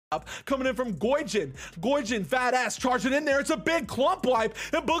Coming in from Goijin. Goijin, fat ass, charging in there. It's a big clump wipe.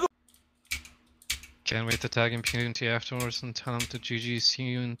 And Booga. Can't wait to tag Impunity afterwards and tell him to GG, see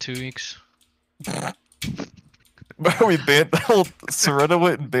you in 2 weeks. We banned Serena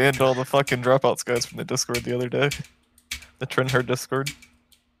went and banned all the fucking Dropouts guys from the Discord the other day. The Trinherd Discord.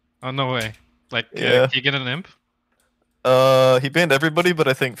 Oh, no way. Like, yeah. Can you get an imp? He banned everybody, but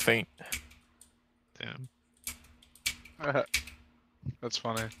I think Faint. Damn. That's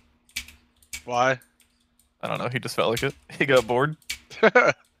funny. Why? I don't know, he just felt like it. He got bored.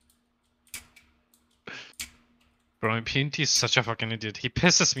 Bro, Impunity is such a fucking idiot. He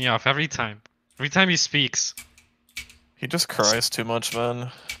pisses me off every time. Every time he speaks. He just cries too much,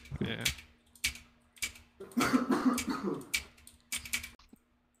 man. Yeah.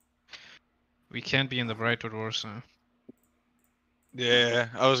 We can't be in the bright with Warsaw. Yeah,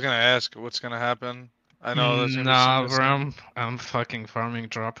 I was gonna ask what's gonna happen. I know there's gonna nah, be bro, some I'm fucking farming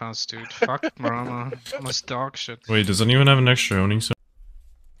dropouts, dude. Fuck Marama. I'm a dog shit. Wait, does anyone have an extra owning zone?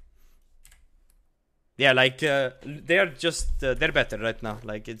 Yeah, like they're just they're better right now.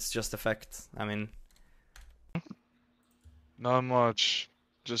 Like it's just a fact. I mean, not much.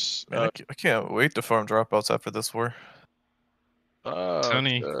 Just Man, I can't wait to farm Dropouts after this war.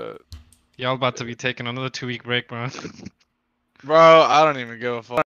 Tony, y'all about to be taking another 2-week break, bro. bro, I don't even give a fuck.